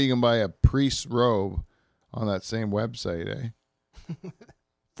 You know, you can buy a priest's robe on that same website, eh?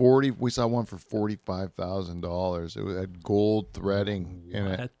 We saw one for $45,000. It had gold threading in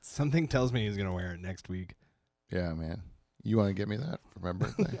it. What? Something tells me he's gonna wear it next week. Yeah, man. You want to get me that for my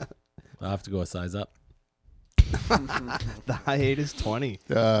birthday? I'll have to go a size up. The Hiatus 20.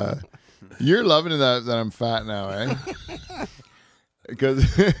 You're loving that I'm fat now, eh?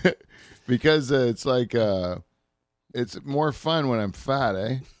 because it's like it's more fun when I'm fat,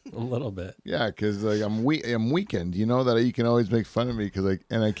 eh? A little bit. Yeah, because like I'm weakened. You know that you can always make fun of me because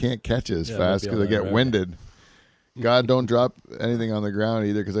I can't catch it as fast because I get winded. God, don't drop anything on the ground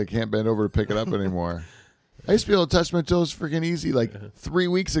either because I can't bend over to pick it up anymore. I used to be able to touch my toes freaking easy like 3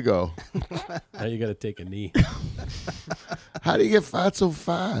 weeks ago. Now you got to take a knee. How do you get fat so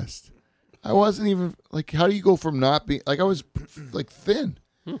fast? I wasn't even like. How do you go from not being like I was like thin,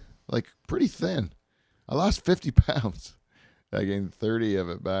 like pretty thin. I lost 50 pounds. I gained 30 of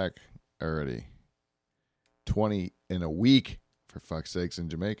it back already. 20 in a week, for fuck's sakes, in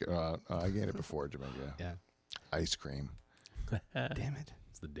Jamaica. I gained it before Jamaica. Yeah. Ice cream. Damn it.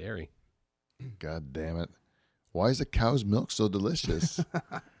 It's the dairy. God damn it. Why is a cow's milk so delicious?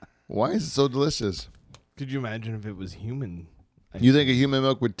 Why is it so delicious? Could you imagine if it was human? You think a human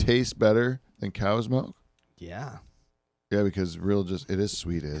milk would taste better than cow's milk? Yeah. Yeah, because it is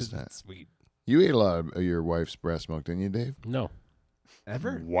sweet, isn't it? It's sweet. You ate a lot of your wife's breast milk, didn't you, Dave? No.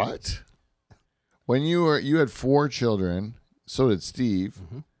 Ever? What? When you had 4 children, so did Steve.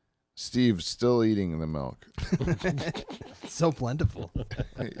 Mm-hmm. Steve's still eating the milk. So plentiful.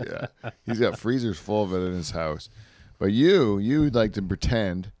 Yeah. He's got freezers full of it in his house. But you'd like to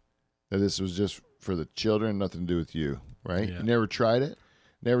pretend that this was just for the children, nothing to do with you, right? Yeah. You never tried it?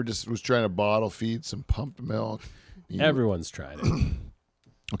 Never just was trying to bottle feed some pumped milk? Everyone's tried it.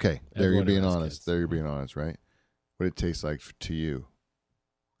 Okay, there Everyone you're being who has honest. kids. There you're being honest, right? What it tastes like to you.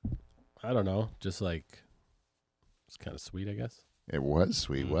 I don't know. Just like, it's kind of sweet, I guess. It was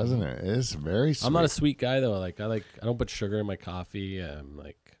sweet, wasn't it? It's very sweet. I'm not a sweet guy though. I don't put sugar in my coffee. I'm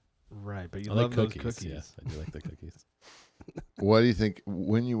like, Right, but you I love like those cookies. cookies. Yes, I do like the cookies. What do you think?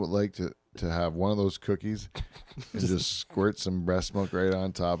 When you would like to have one of those cookies and just squirt some breast milk right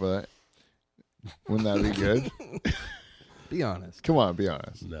on top of that? Wouldn't that be good? Be honest. Come on, be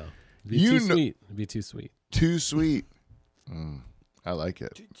honest. No, it'd be You too know- sweet. It'd be too sweet. Too sweet. I like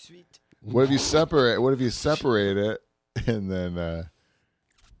it. Too sweet. What if you separate it and then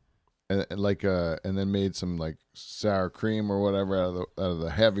and then made some like sour cream or whatever out of the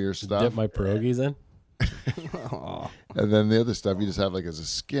heavier stuff, Dip my pierogies in. Aw. and then the other stuff you just have like as a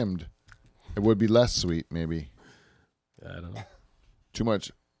skimmed. It would be less sweet, maybe. I don't know. Too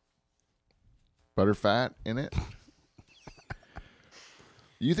much butter fat in it.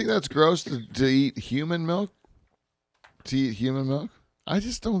 You think that's gross to eat human milk? To eat human milk? I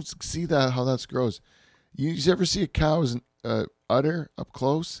just don't see how that's gross. You ever see a cow's udder up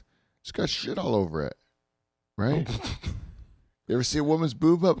close? It's got shit all over it, right? You ever see a woman's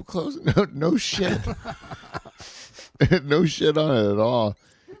boob up close? No shit. No shit on it at all.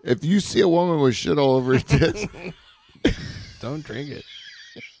 If you see a woman with shit all over her tits, Don't drink it.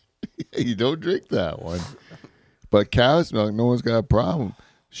 you don't drink that one. But cow's milk, no one's got a problem.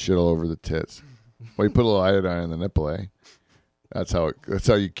 Shit all over the tits. Well, you put a little iodine in the nipple, eh? That's how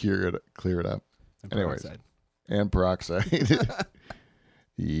you clear it up. And Anyways. peroxide. And peroxide.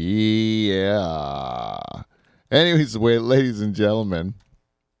 Yeah. Anyways, ladies and gentlemen,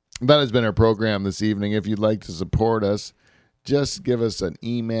 that has been our program this evening. If you'd like to support us, just give us an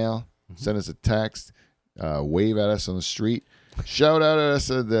email, send us a text, wave at us on the street, shout out at us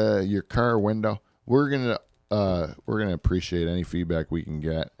at your car window. We're gonna appreciate any feedback we can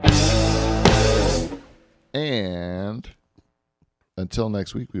get. And until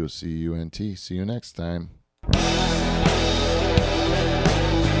next week, we will see you, NT. See you next time.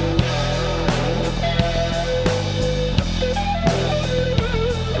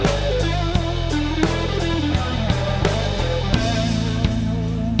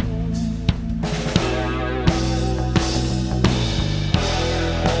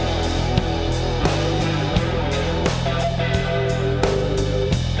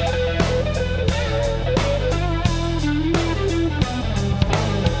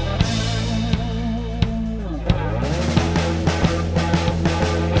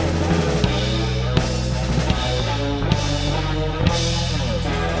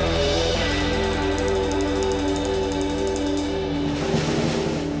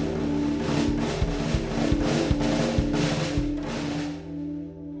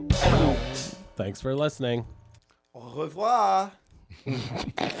 Thanks for listening. Au revoir.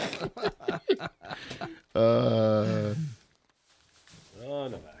 Oh,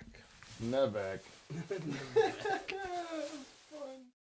 Novak. Nevek.